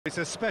It's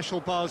a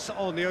special buzz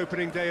on the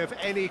opening day of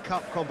any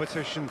cup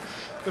competition.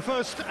 The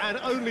first and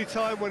only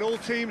time when all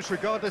teams,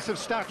 regardless of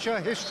stature,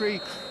 history,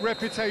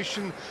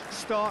 reputation,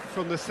 start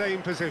from the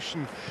same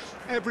position.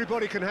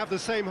 Everybody can have the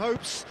same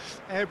hopes,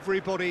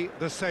 everybody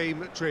the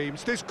same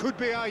dreams. This could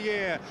be our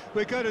year.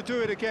 We're going to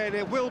do it again.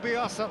 It will be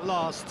us at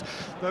last.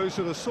 Those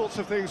are the sorts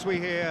of things we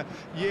hear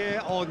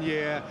year on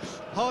year.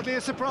 Hardly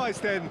a surprise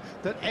then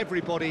that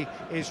everybody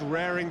is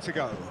raring to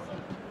go.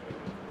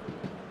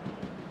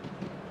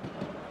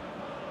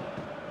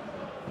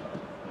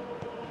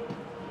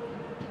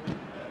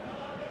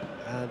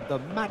 And the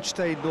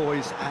matchday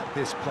noise at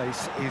this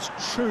place is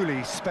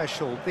truly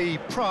special. The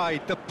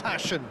pride, the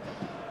passion,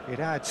 it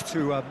adds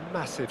to a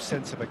massive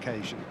sense of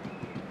occasion.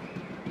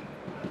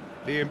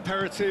 The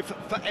imperative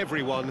for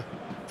everyone,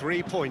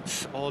 3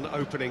 points on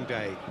opening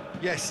day.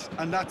 Yes,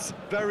 and that's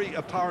very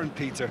apparent,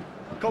 Peter.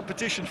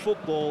 Competition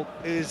football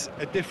is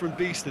a different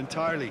beast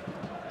entirely,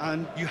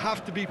 and you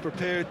have to be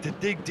prepared to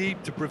dig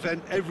deep to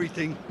prevent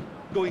everything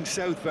going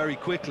south very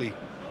quickly.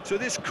 So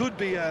this could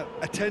be a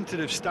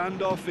tentative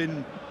standoff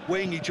in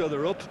weighing each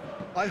other up.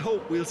 I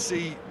hope we'll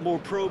see more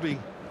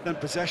probing than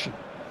possession.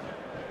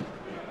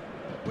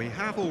 We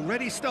have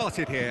already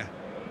started here.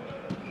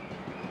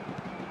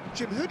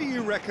 Jim, who do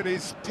you reckon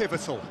is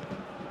pivotal?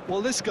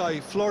 Well, this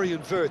guy,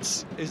 Florian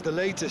Wirtz, is the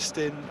latest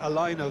in a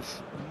line of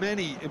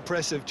many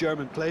impressive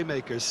German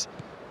playmakers.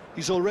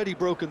 He's already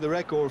broken the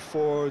record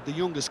for the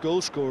youngest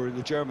goal scorer in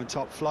the German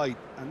top flight,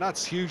 and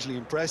that's hugely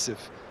impressive.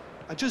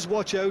 And just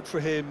watch out for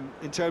him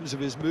in terms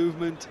of his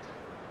movement.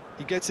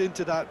 He gets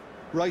into that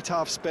right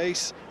half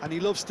space and he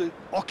loves to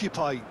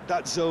occupy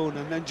that zone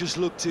and then just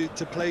look to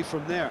play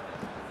from there,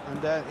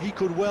 and he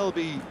could well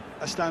be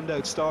a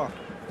standout star.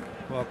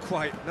 Well,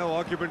 quite no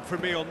argument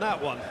from me on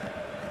that one.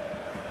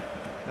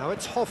 Now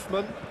it's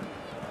Hoffman.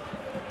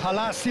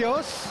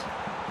 Palacios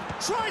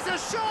tries a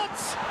shot.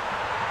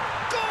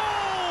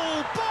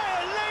 Goal!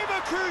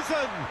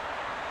 BayArenaLeverkusen!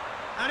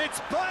 And it's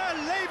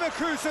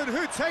BayArenaLeverkusen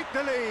who take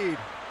the lead.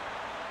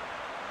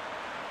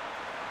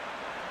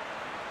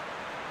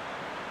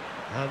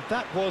 And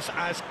that was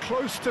as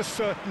close to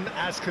certain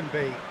as can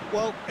be.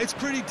 Well, it's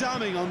pretty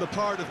damning on the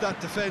part of that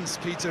defence,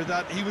 Peter,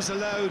 that he was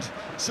allowed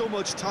so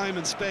much time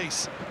and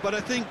space. But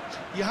I think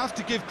you have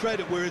to give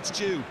credit where it's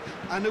due,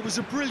 and it was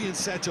a brilliant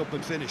setup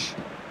and finish.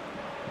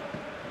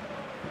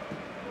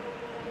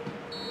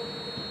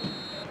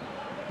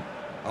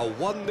 A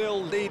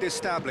 1-0 lead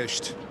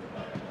established.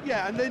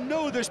 Yeah, and they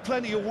know there's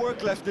plenty of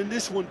work left in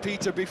this one,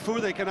 Peter, before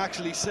they can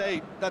actually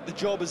say that the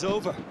job is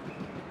over.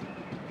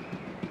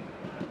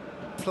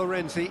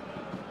 Florenzi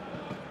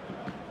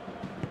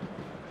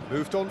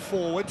moved on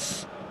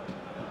forwards,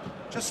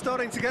 just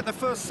starting to get the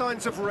first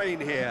signs of rain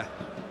here.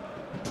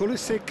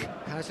 Pulisic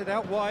has it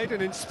out wide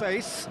and in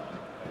space.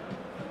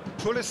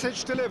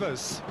 Pulisic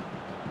delivers.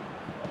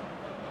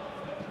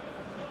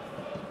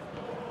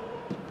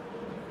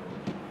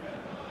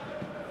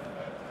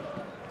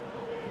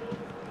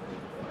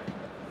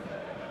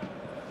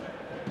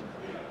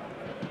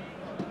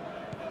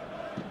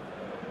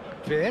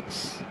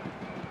 Wirtz.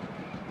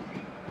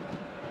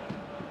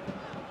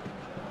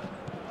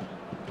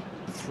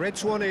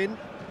 Threads one in,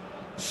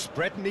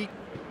 spread neat.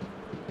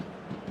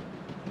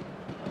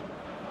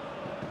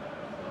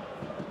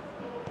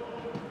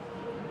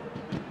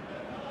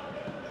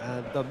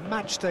 And the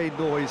matchday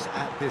noise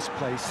at this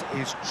place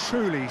is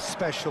truly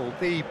special.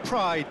 The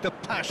pride, the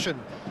passion,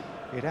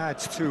 it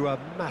adds to a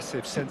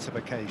massive sense of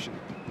occasion.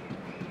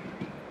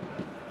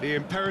 The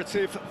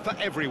imperative for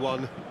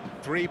everyone,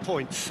 3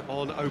 points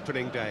on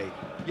opening day.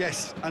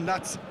 Yes, and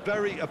that's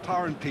very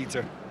apparent,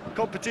 Peter.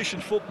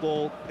 Competition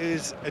football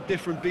is a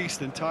different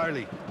beast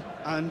entirely,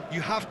 and you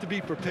have to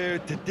be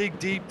prepared to dig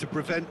deep to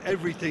prevent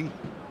everything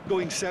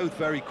going south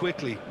very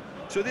quickly.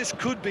 So this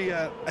could be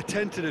a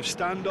tentative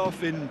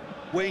standoff in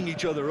weighing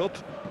each other up.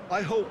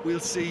 I hope we'll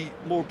see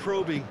more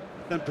probing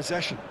than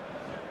possession.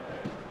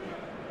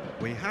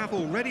 We have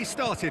already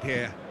started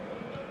here.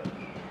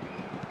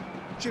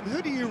 Jim,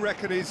 who do you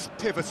reckon is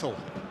pivotal?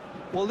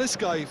 Well, this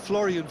guy,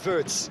 Florian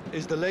Wirtz,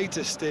 is the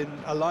latest in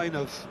a line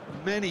of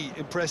many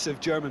impressive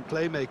German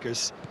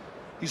playmakers.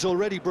 He's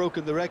already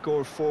broken the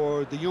record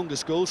for the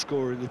youngest goal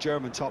scorer in the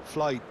German top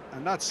flight,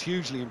 and that's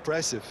hugely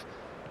impressive.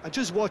 And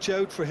just watch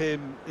out for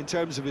him in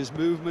terms of his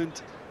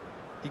movement.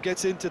 He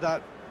gets into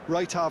that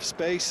right half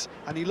space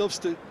and he loves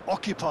to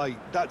occupy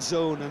that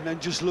zone and then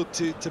just look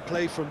to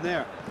play from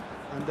there,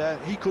 and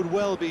he could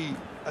well be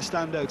a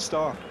standout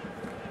star.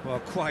 Well,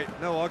 quite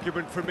no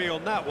argument from me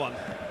on that one.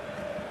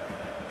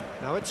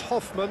 Now it's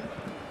Hoffman.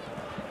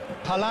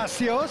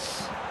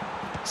 Palacios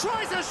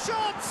tries a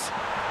shot.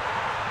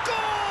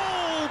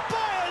 Goal!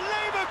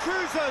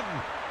 BayArenaLeverkusen!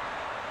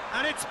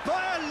 And it's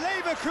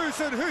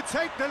BayArenaLeverkusen who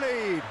take the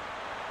lead.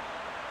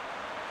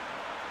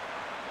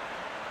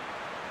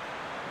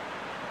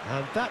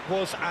 And that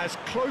was as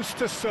close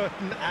to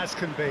certain as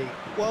can be.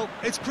 Well,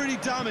 it's pretty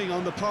damning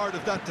on the part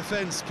of that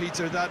defence,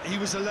 Peter, that he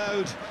was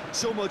allowed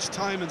so much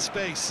time and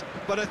space.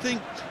 But I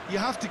think you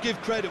have to give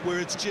credit where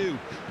it's due,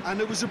 and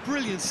it was a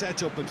brilliant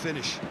setup and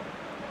finish.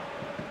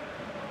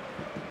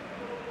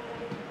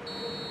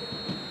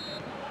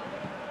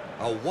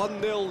 A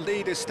 1-0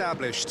 lead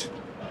established.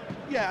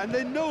 Yeah, and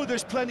they know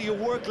there's plenty of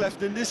work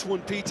left in this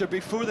one, Peter,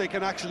 before they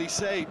can actually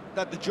say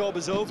that the job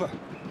is over.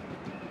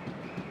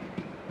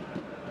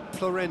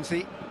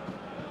 Florenzi.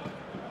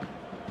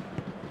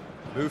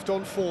 Moved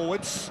on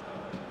forwards.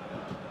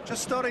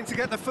 Just starting to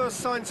get the first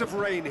signs of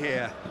rain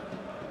here.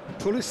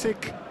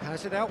 Pulisic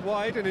has it out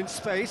wide and in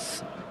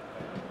space.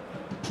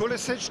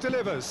 Pulisic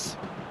delivers.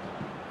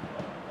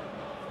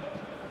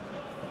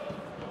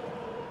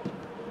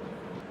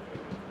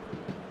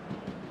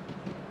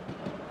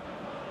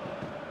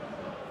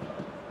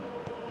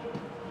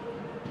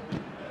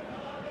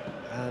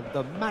 And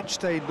the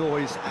matchday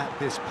noise at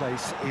this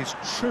place is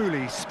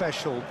truly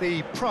special.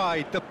 The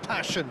pride, the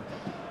passion,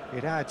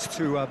 it adds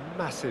to a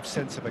massive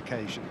sense of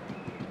occasion.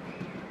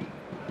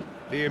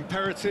 The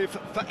imperative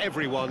for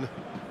everyone,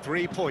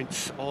 3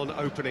 points on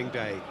opening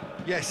day.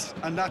 Yes,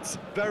 and that's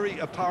very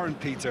apparent,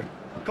 Peter.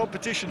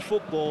 Competition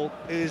football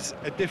is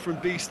a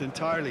different beast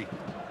entirely,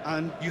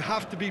 and you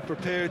have to be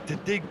prepared to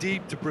dig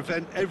deep to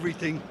prevent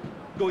everything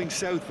going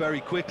south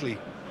very quickly.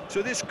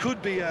 So this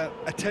could be a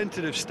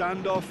tentative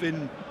standoff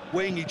in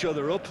weighing each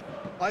other up.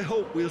 I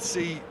hope we'll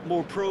see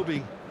more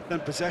probing than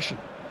possession.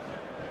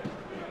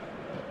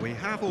 We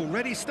have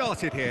already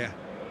started here.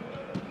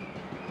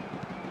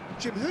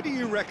 Jim, who do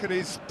you reckon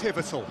is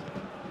pivotal?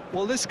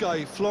 Well, this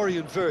guy,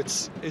 Florian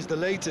Wirtz, is the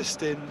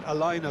latest in a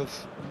line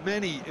of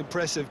many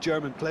impressive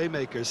German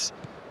playmakers.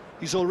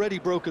 He's already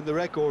broken the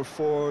record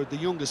for the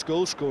youngest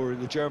goal scorer in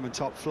the German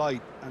top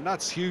flight, and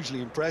that's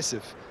hugely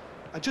impressive.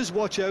 And just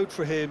watch out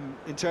for him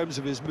in terms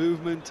of his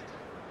movement.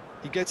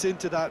 He gets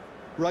into that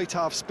right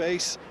half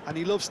space, and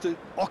he loves to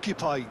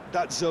occupy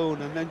that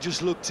zone and then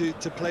just look to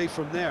play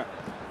from there.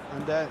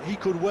 And he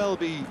could well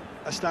be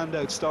a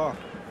standout star.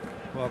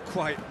 Well,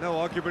 quite no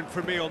argument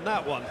from me on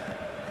that one.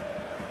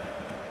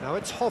 Now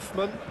it's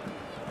Hoffman.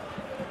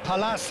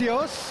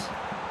 Palacios.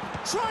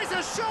 Tries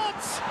a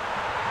shot!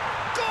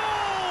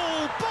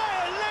 Goal!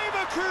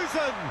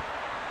 BayArenaLeverkusen!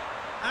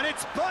 And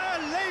it's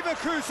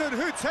BayArenaLeverkusen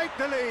who take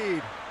the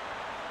lead.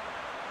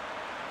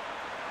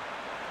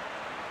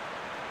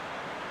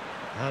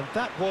 And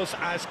that was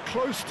as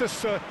close to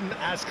certain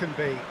as can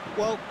be.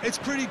 Well, it's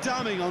pretty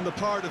damning on the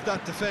part of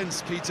that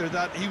defence, Peter,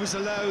 that he was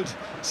allowed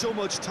so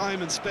much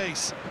time and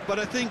space. But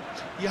I think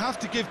you have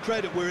to give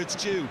credit where it's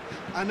due.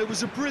 And it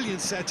was a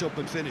brilliant setup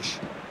and finish.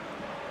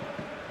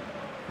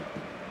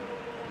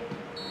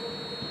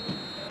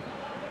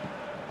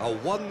 A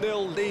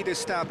 1-0 lead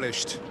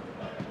established.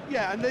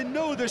 Yeah, and they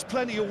know there's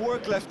plenty of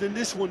work left in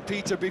this one,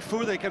 Peter,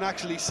 before they can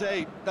actually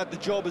say that the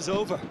job is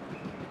over.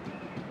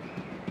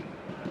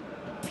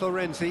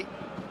 Florenzi.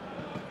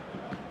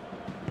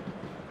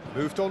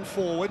 Moved on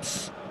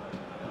forwards.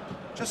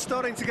 Just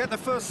starting to get the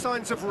first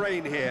signs of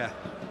rain here.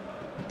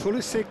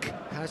 Pulisic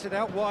has it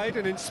out wide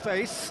and in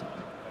space.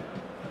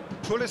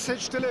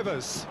 Pulisic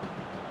delivers.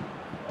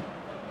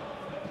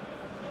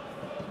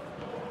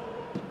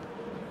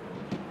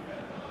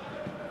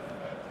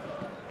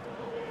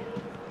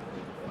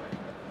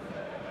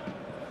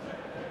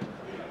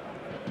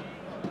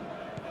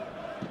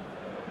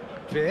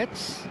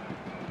 Wirtz.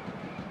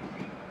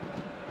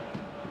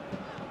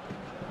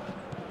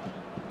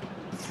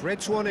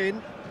 Threads one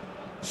in,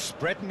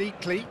 spread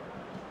neatly.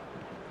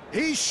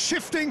 He's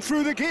shifting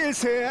through the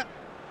gears here.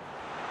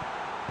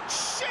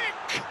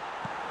 Schick!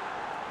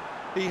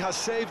 He has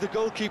saved the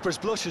goalkeeper's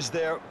blushes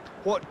there.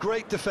 What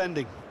great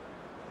defending.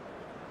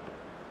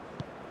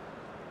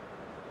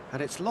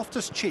 And it's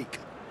Loftus-Cheek.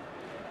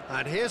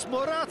 And here's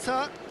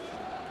Morata.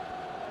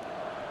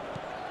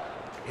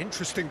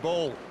 Interesting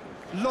ball.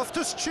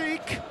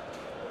 Loftus-Cheek.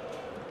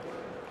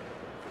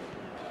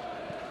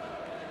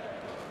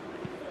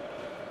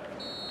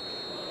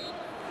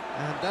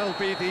 And that'll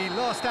be the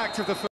last act of the